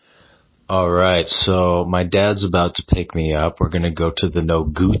All right, so my dad's about to pick me up. We're going to go to the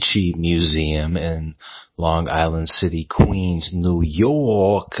Noguchi Museum in Long Island City, Queens, New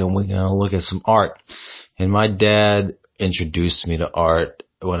York, and we're going to look at some art. And my dad introduced me to art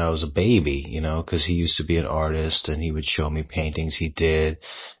when I was a baby, because he used to be an artist, and he would show me paintings he did,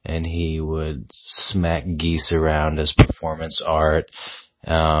 and he would smack geese around as performance art.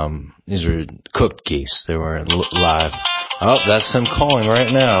 These were cooked geese. They weren't live. Oh, that's him calling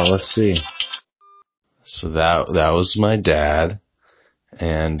right now. Let's see. So that was my dad.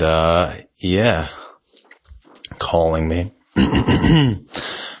 And, calling me.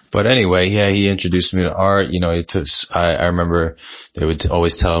 But anyway, he introduced me to art. I remember they would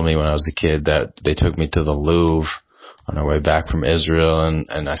always tell me when I was a kid that they took me to the Louvre on our way back from Israel,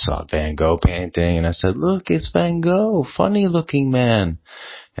 and I saw a Van Gogh painting, and I said, "Look, it's Van Gogh, funny looking man."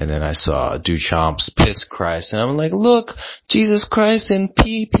 And then I saw Duchamp's Piss Christ, and I'm like, "Look, Jesus Christ in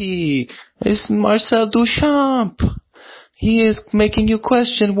pee-pee. It's Marcel Duchamp. He is making you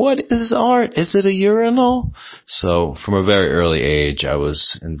question, what is art? Is it a urinal?" So from a very early age, I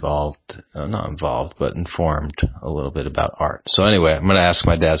was informed a little bit about art. So anyway, I'm going to ask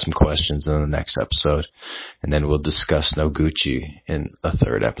my dad some questions in the next episode, and then we'll discuss Noguchi in a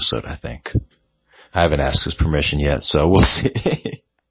third episode, I think. I haven't asked his permission yet, so we'll see.